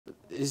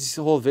This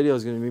whole video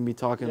is gonna be me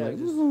talking like,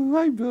 oh,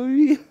 hi,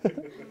 buddy.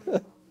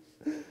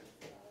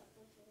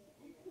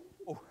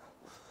 Oh,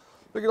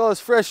 look at all this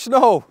fresh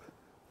snow.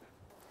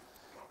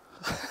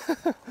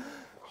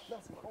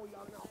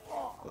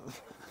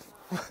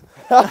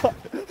 Hey,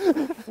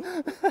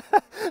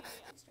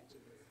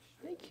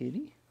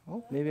 kitty.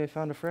 Oh, maybe I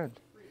found a friend.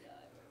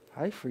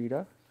 Hi,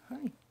 Frida.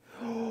 Hi.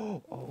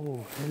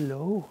 Oh,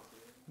 hello.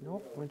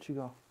 Nope, where'd she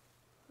go?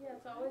 Yeah,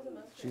 it's always a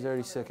mystery. She's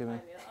already sick of me.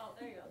 Oh,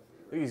 there you go.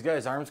 Look, he's got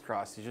his arms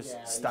crossed. He's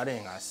just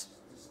studying us.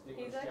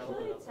 He's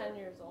actually 10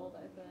 years old,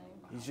 I think.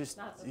 He's just,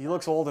 he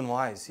looks old and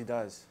wise. He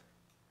does.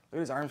 Look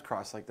at his arms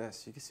crossed like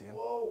this. You can see him.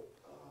 Whoa.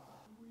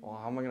 Well,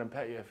 how am I going to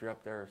pet you if you're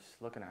up there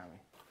looking at me?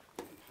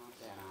 Pop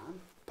that on.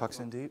 Pucks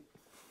in deep.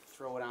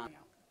 Throw it on.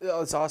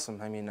 Yeah, it's awesome.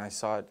 I mean, I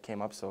saw it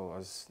came up, so I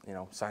was,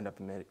 signed up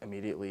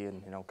immediately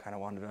and, kind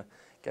of wanted to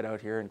get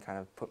out here and kind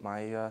of put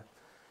my,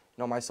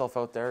 myself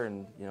out there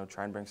and,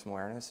 try and bring some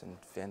awareness and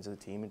fans of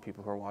the team and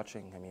people who are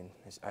watching. I mean,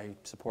 I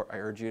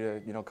urge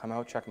you to, come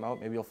out, check them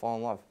out. Maybe you'll fall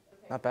in love.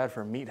 Not bad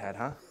for a meathead,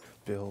 huh?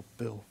 Bill,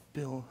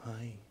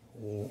 hi.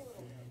 Oh,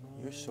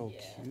 you're so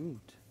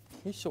cute.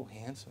 You're so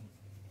handsome.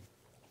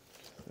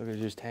 Look at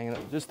you just hanging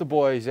out. Just the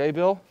boys, eh,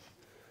 Bill?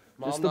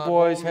 Just the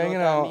boys hanging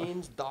out. That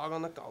means dog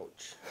on the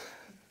couch.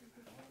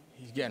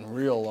 He's getting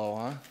real low,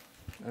 huh?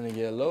 And they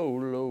get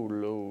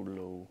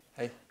low.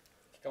 Hey.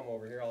 Come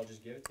over here, I'll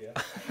just give it to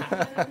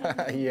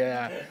you.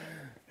 Yeah.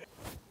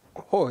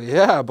 Oh,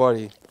 yeah,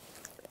 buddy.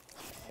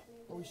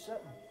 What are we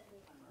setting?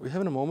 Are we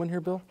having a moment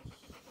here, Bill?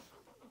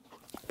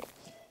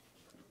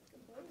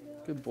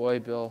 Good boy,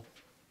 Bill.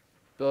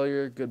 Bill,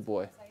 you're a good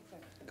boy.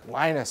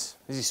 Linus.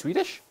 Is he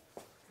Swedish?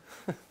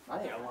 I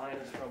think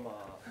Linus from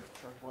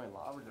Shark Boy and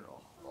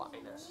Labrador.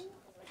 Linus.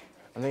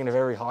 I'm thinking of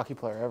every hockey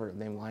player ever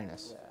named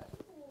Linus. Yeah.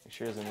 Make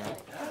sure he doesn't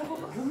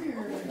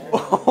know.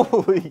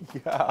 Holy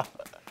cow.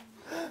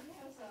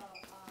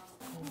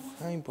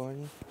 Hi,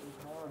 buddy.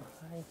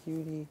 Hi,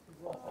 cutie.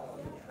 Oh,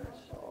 yes.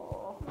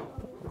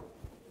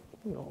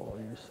 Oh,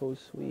 you're so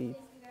sweet.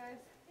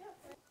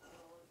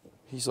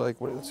 He's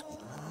like, what is...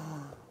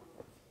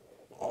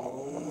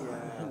 Oh,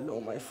 hello,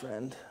 my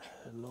friend.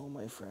 Hello,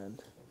 my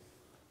friend.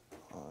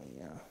 Oh,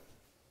 yeah.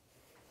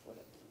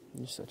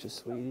 You're such a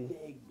sweetie.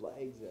 Big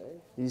legs, eh?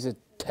 He's a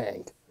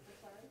tank.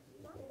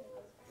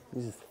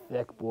 He's a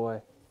thick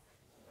boy.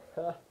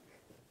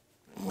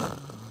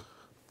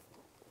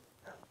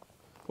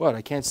 What,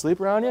 I can't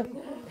sleep around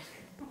you?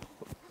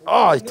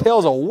 Oh, his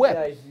tail's a whip.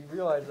 Yeah, you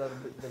realize that.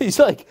 He's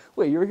like,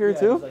 wait, you're here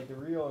too? He's like the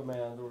real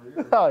man's over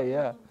here. Oh,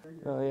 yeah.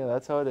 Oh, yeah,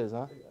 that's how it is,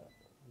 huh?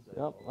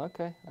 Yep,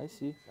 okay, I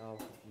see.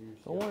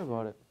 Don't worry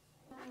about it.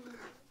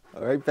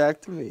 All right,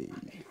 back to me.